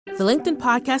The LinkedIn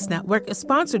Podcast Network is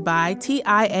sponsored by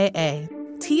TIAA.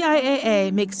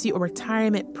 TIAA makes you a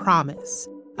retirement promise,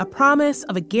 a promise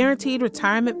of a guaranteed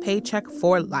retirement paycheck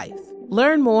for life.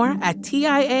 Learn more at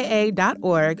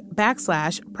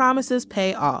TIAA.org/promises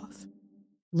pay off.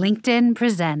 LinkedIn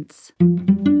presents.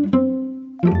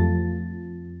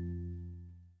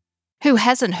 Who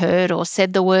hasn't heard or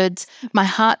said the words, "My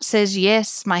heart says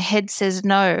yes, my head says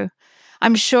no"?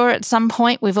 I'm sure at some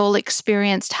point we've all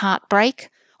experienced heartbreak,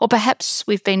 or perhaps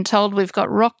we've been told we've got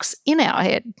rocks in our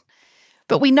head.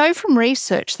 But we know from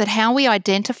research that how we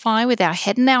identify with our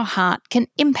head and our heart can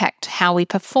impact how we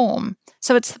perform.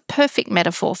 So it's the perfect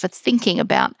metaphor for thinking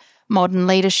about modern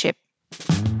leadership.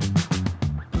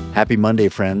 Happy Monday,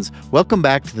 friends. Welcome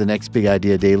back to the Next Big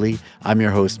Idea Daily. I'm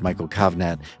your host, Michael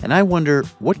Kovnat, and I wonder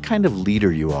what kind of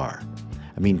leader you are.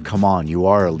 I mean, come on, you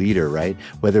are a leader, right?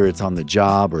 Whether it's on the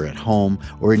job or at home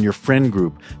or in your friend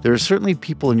group, there are certainly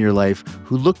people in your life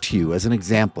who look to you as an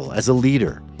example, as a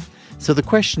leader. So the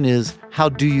question is, how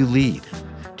do you lead?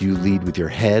 Do you lead with your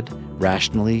head,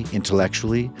 rationally,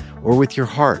 intellectually, or with your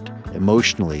heart,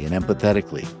 emotionally and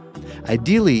empathetically?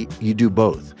 Ideally, you do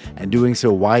both, and doing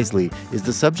so wisely is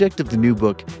the subject of the new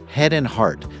book, Head and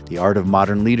Heart, The Art of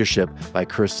Modern Leadership by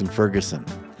Kirstin Ferguson.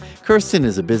 Kirstin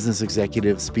is a business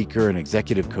executive, speaker, and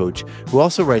executive coach who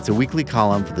also writes a weekly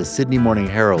column for the Sydney Morning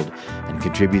Herald and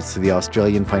contributes to the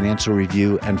Australian Financial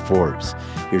Review and Forbes.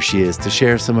 Here she is to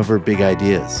share some of her big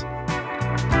ideas.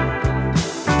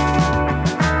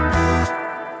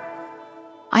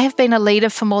 I have been a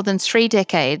leader for more than 3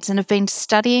 decades and have been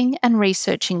studying and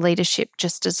researching leadership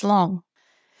just as long.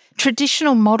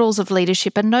 Traditional models of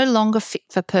leadership are no longer fit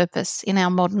for purpose in our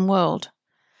modern world.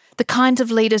 The kinds of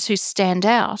leaders who stand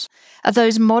out are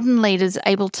those modern leaders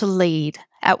able to lead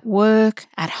at work,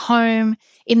 at home,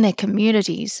 in their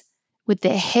communities, with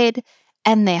their head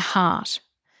and their heart.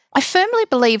 I firmly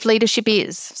believe leadership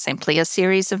is simply a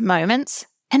series of moments,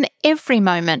 and every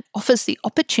moment offers the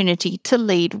opportunity to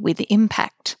lead with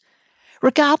impact.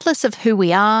 Regardless of who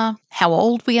we are, how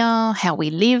old we are, how we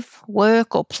live,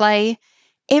 work, or play,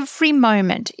 every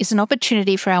moment is an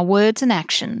opportunity for our words and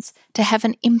actions to have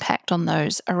an impact on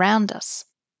those around us.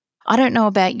 I don't know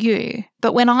about you,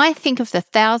 but when I think of the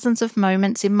thousands of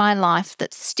moments in my life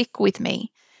that stick with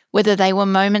me, whether they were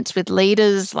moments with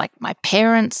leaders like my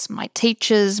parents, my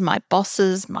teachers, my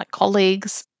bosses, my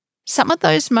colleagues, some of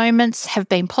those moments have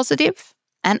been positive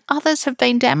and others have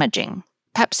been damaging,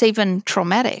 perhaps even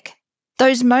traumatic.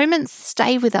 Those moments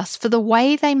stay with us for the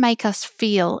way they make us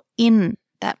feel in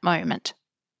that moment.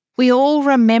 We all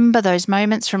remember those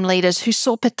moments from leaders who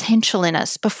saw potential in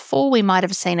us before we might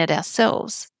have seen it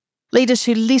ourselves. Leaders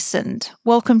who listened,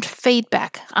 welcomed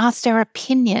feedback, asked our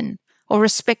opinion, or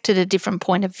respected a different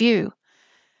point of view.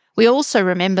 We also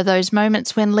remember those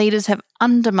moments when leaders have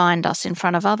undermined us in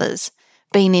front of others,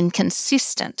 been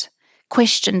inconsistent,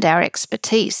 questioned our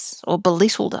expertise, or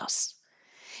belittled us.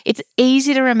 It's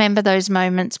easy to remember those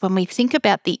moments when we think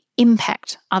about the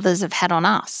impact others have had on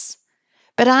us.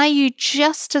 But are you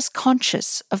just as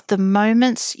conscious of the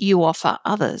moments you offer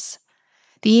others?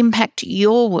 The impact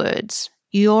your words,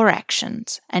 your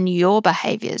actions, and your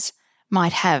behaviours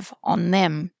might have on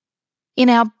them. In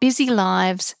our busy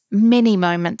lives, many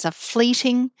moments are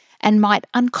fleeting and might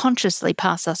unconsciously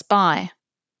pass us by.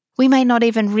 We may not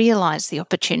even realise the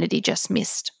opportunity just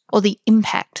missed or the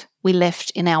impact we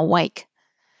left in our wake.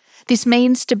 This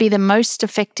means to be the most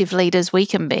effective leaders we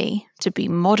can be, to be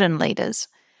modern leaders,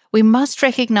 we must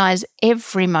recognise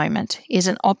every moment is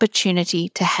an opportunity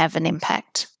to have an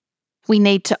impact. We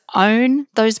need to own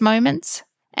those moments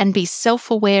and be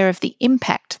self-aware of the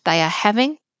impact they are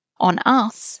having on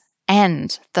us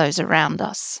and those around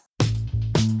us.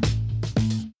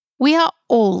 We are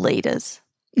all leaders.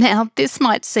 Now, this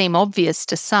might seem obvious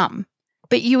to some,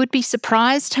 but you would be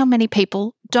surprised how many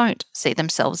people don't see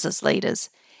themselves as leaders,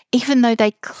 even though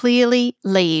they clearly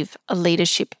leave a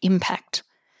leadership impact.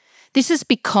 This is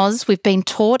because we've been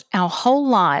taught our whole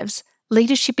lives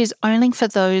leadership is only for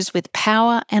those with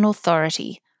power and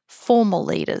authority, formal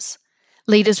leaders,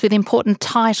 leaders with important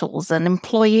titles and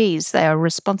employees they are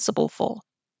responsible for.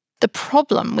 The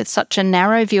problem with such a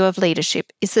narrow view of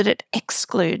leadership is that it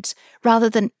excludes rather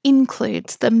than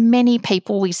includes the many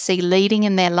people we see leading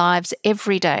in their lives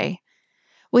every day.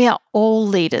 We are all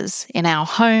leaders in our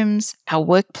homes, our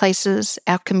workplaces,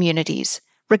 our communities,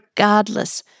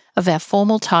 regardless of our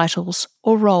formal titles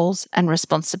or roles and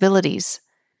responsibilities.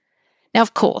 Now,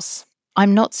 of course,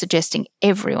 I'm not suggesting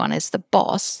everyone is the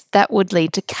boss. That would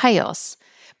lead to chaos,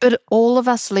 but all of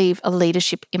us leave a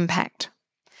leadership impact.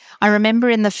 I remember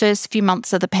in the first few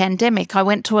months of the pandemic, I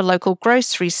went to a local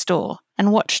grocery store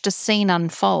and watched a scene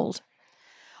unfold.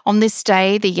 On this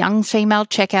day, the young female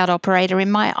checkout operator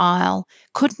in my aisle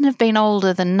couldn't have been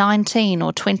older than 19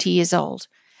 or 20 years old,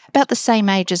 about the same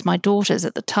age as my daughters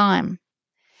at the time.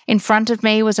 In front of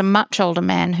me was a much older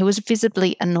man who was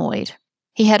visibly annoyed.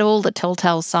 He had all the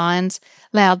telltale signs: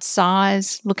 loud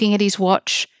sighs, looking at his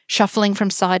watch, shuffling from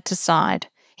side to side.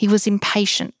 He was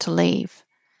impatient to leave.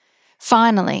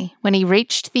 Finally, when he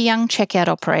reached the young checkout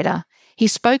operator, he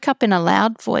spoke up in a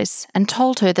loud voice and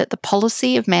told her that the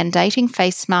policy of mandating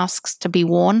face masks to be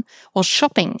worn while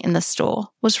shopping in the store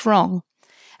was wrong,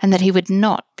 and that he would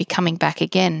not be coming back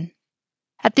again.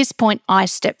 At this point, I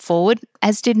stepped forward,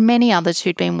 as did many others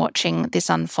who'd been watching this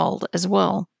unfold as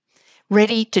well,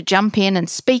 ready to jump in and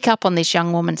speak up on this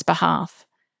young woman's behalf.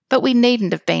 But we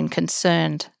needn't have been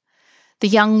concerned. The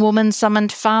young woman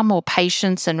summoned far more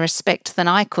patience and respect than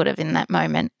I could have in that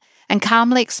moment, and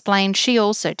calmly explained she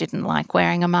also didn't like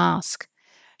wearing a mask.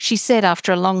 She said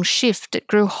after a long shift it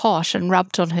grew hot and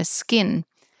rubbed on her skin.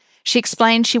 She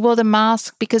explained she wore the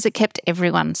mask because it kept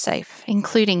everyone safe,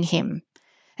 including him.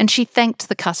 And she thanked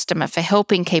the customer for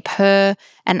helping keep her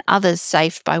and others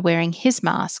safe by wearing his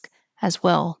mask as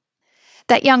well.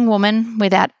 That young woman,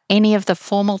 without any of the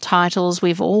formal titles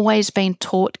we've always been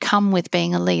taught come with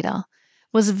being a leader,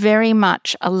 was very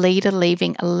much a leader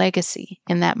leaving a legacy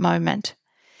in that moment.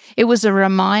 It was a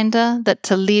reminder that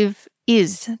to live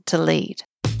is to lead.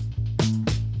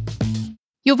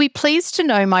 You'll be pleased to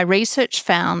know my research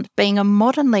found being a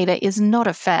modern leader is not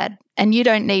a fad, and you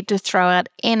don't need to throw out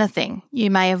anything you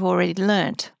may have already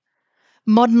learnt.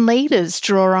 Modern leaders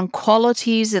draw on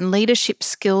qualities and leadership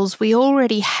skills we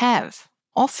already have,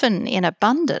 often in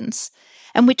abundance,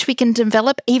 and which we can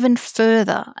develop even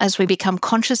further as we become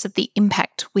conscious of the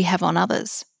impact we have on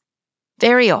others.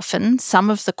 Very often, some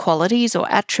of the qualities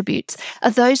or attributes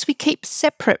are those we keep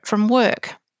separate from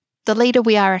work. The leader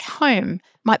we are at home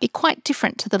might be quite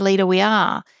different to the leader we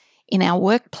are in our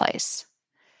workplace.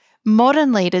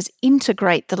 Modern leaders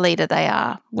integrate the leader they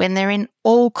are when they're in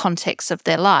all contexts of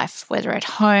their life, whether at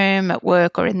home, at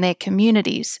work, or in their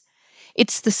communities.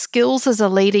 It's the skills as a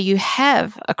leader you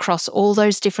have across all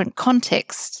those different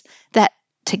contexts that,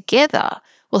 together,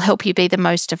 will help you be the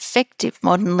most effective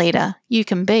modern leader you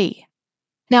can be.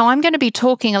 Now, I'm going to be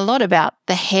talking a lot about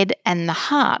the head and the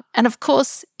heart, and of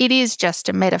course, it is just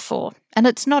a metaphor, and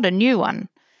it's not a new one.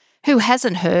 Who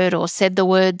hasn't heard or said the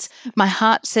words, "My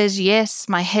heart says yes,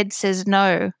 my head says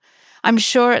no"? I'm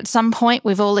sure at some point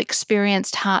we've all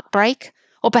experienced heartbreak,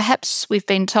 or perhaps we've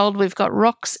been told we've got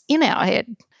rocks in our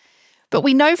head. But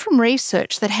we know from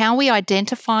research that how we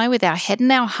identify with our head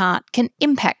and our heart can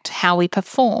impact how we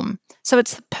perform. So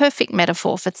it's the perfect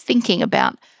metaphor for thinking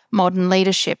about modern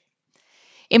leadership.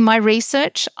 In my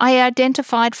research, I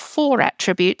identified 4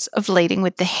 attributes of leading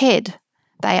with the head.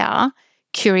 They are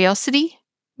curiosity,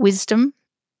 wisdom,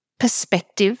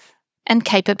 perspective, and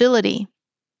capability.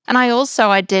 And I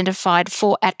also identified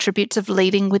 4 attributes of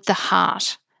leading with the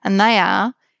heart, and they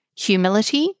are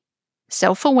humility,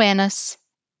 self-awareness,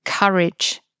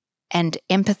 courage, and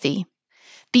empathy.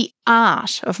 The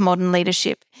art of modern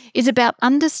leadership is about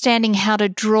understanding how to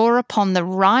draw upon the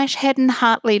right head and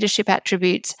heart leadership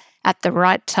attributes at the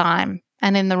right time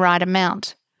and in the right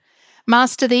amount.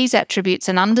 Master these attributes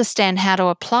and understand how to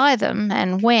apply them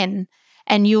and when,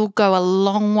 and you'll go a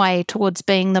long way towards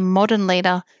being the modern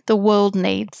leader the world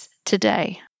needs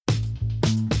today.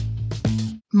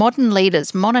 Modern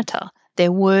leaders monitor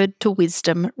their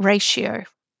word-to-wisdom ratio.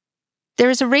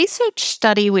 There is a research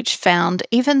study which found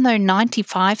even though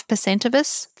 95% of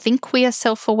us think we are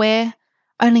self-aware,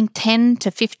 only 10 to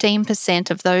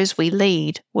 15% of those we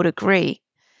lead would agree.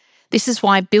 This is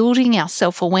why building our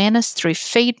self-awareness through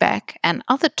feedback and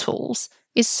other tools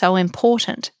is so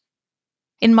important.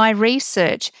 In my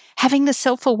research, having the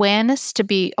self-awareness to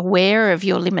be aware of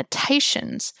your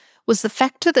limitations was the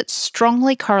factor that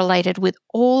strongly correlated with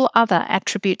all other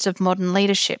attributes of modern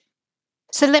leadership.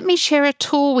 So let me share a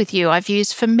tool with you I've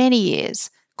used for many years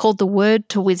called the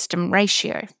word-to-wisdom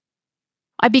ratio.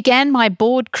 I began my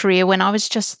board career when I was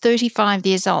just 35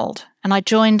 years old, and I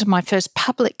joined my first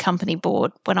public company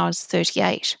board when I was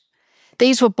 38.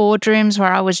 These were boardrooms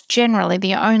where I was generally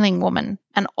the only woman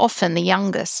and often the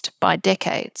youngest by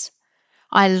decades.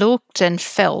 I looked and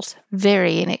felt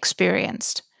very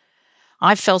inexperienced.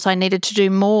 I felt I needed to do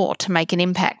more to make an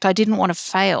impact. I didn't want to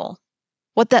fail.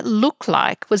 What that looked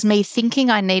like was me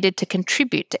thinking I needed to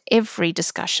contribute to every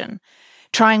discussion,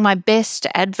 trying my best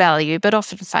to add value, but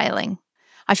often failing.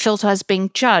 I felt I was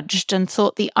being judged and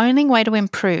thought the only way to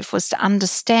improve was to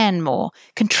understand more,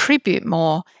 contribute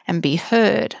more, and be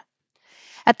heard.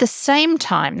 At the same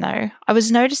time, though, I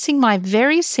was noticing my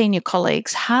very senior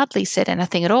colleagues hardly said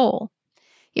anything at all.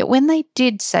 Yet when they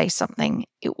did say something,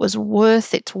 it was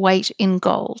worth its weight in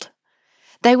gold.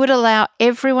 They would allow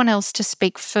everyone else to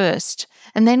speak first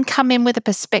and then come in with a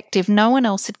perspective no one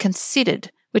else had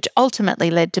considered, which ultimately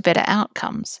led to better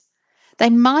outcomes. They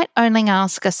might only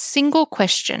ask a single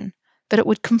question, but it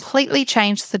would completely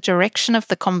change the direction of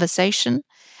the conversation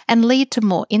and lead to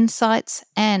more insights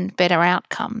and better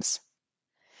outcomes.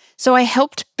 So I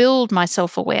helped build my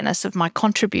self-awareness of my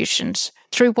contributions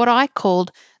through what I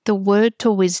called the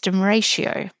word-to-wisdom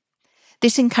ratio.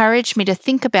 This encouraged me to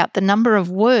think about the number of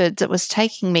words it was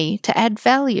taking me to add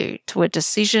value to a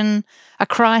decision, a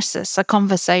crisis, a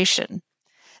conversation.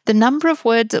 The number of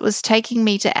words it was taking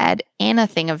me to add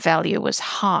anything of value was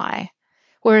high,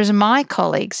 whereas my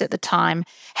colleagues at the time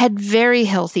had very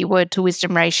healthy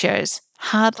word-to-wisdom ratios,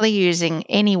 hardly using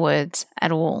any words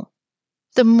at all.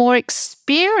 The more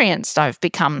experienced I've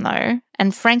become, though,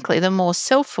 and frankly, the more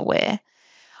self-aware,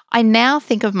 I now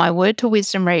think of my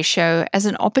word-to-wisdom ratio as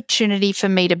an opportunity for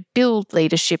me to build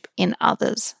leadership in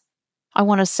others. I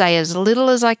want to say as little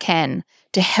as I can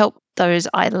to help those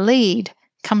I lead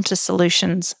come to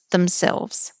solutions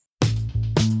themselves.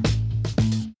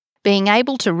 Being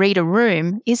able to read a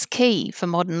room is key for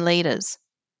modern leaders.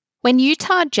 When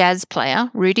Utah Jazz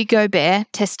player Rudy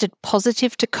Gobert tested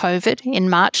positive to COVID in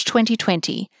March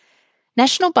 2020,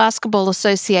 National Basketball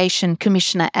Association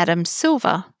Commissioner Adam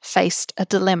Silver faced a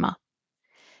dilemma.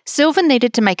 Silver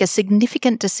needed to make a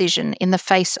significant decision in the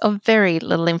face of very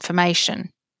little information.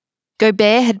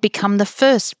 Gobert had become the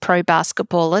first pro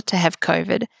basketballer to have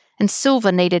COVID, and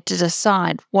Silver needed to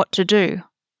decide what to do.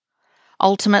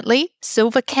 Ultimately,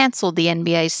 Silver cancelled the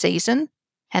NBA season,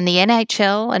 and the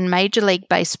NHL and Major League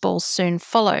Baseball soon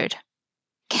followed.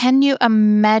 Can you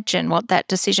imagine what that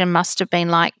decision must have been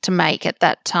like to make at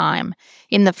that time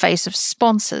in the face of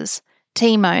sponsors,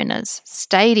 team owners,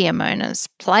 stadium owners,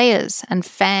 players, and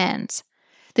fans?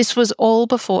 This was all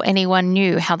before anyone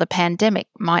knew how the pandemic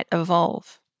might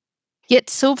evolve. Yet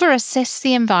Silver assessed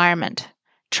the environment,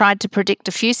 tried to predict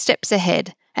a few steps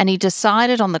ahead, and he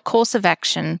decided on the course of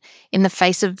action in the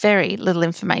face of very little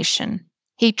information.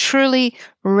 He truly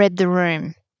read the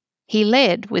room. He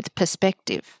led with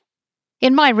perspective.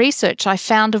 In my research, I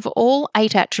found of all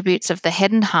 8 attributes of the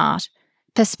head and heart,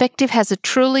 perspective has a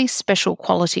truly special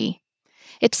quality.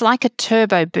 It's like a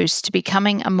turbo boost to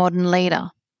becoming a modern leader.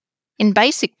 In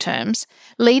basic terms,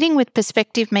 leading with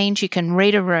perspective means you can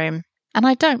read a room, and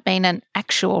I don't mean an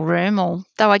actual room,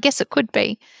 although I guess it could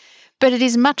be, but it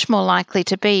is much more likely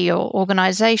to be your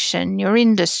organisation, your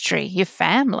industry, your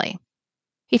family.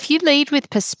 If you lead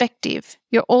with perspective,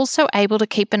 you're also able to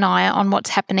keep an eye on what's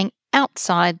happening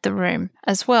outside the room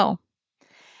as well.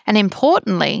 And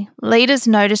importantly, leaders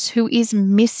notice who is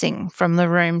missing from the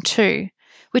room too,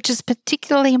 which is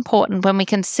particularly important when we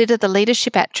consider the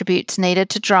leadership attributes needed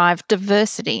to drive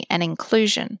diversity and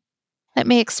inclusion. Let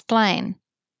me explain.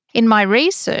 In my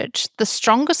research, the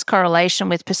strongest correlation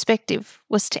with perspective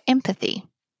was to empathy.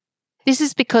 This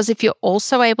is because if you're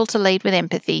also able to lead with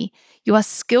empathy, you are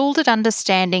skilled at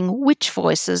understanding which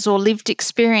voices or lived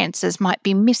experiences might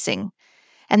be missing,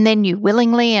 and then you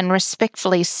willingly and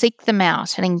respectfully seek them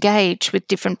out and engage with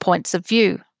different points of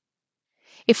view.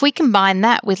 If we combine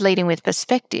that with leading with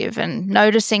perspective and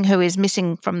noticing who is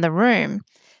missing from the room,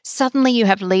 suddenly you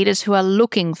have leaders who are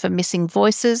looking for missing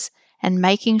voices and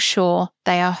making sure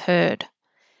they are heard.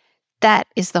 That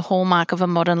is the hallmark of a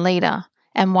modern leader,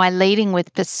 and why leading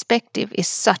with perspective is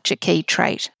such a key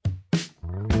trait.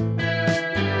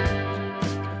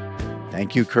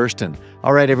 Thank you, Kirstin.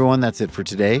 All right, everyone, that's it for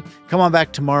today. Come on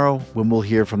back tomorrow when we'll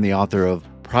hear from the author of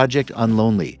Project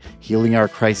Unlonely, Healing Our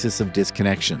Crisis of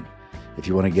Disconnection. If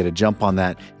you want to get a jump on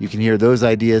that, you can hear those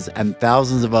ideas and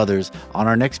thousands of others on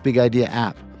our Next Big Idea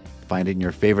app. Find it in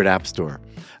your favorite app store.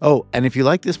 Oh, and if you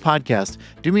like this podcast,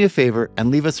 do me a favor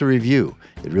and leave us a review.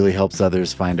 It really helps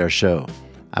others find our show.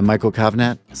 I'm Michael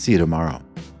Kovnat. See you tomorrow.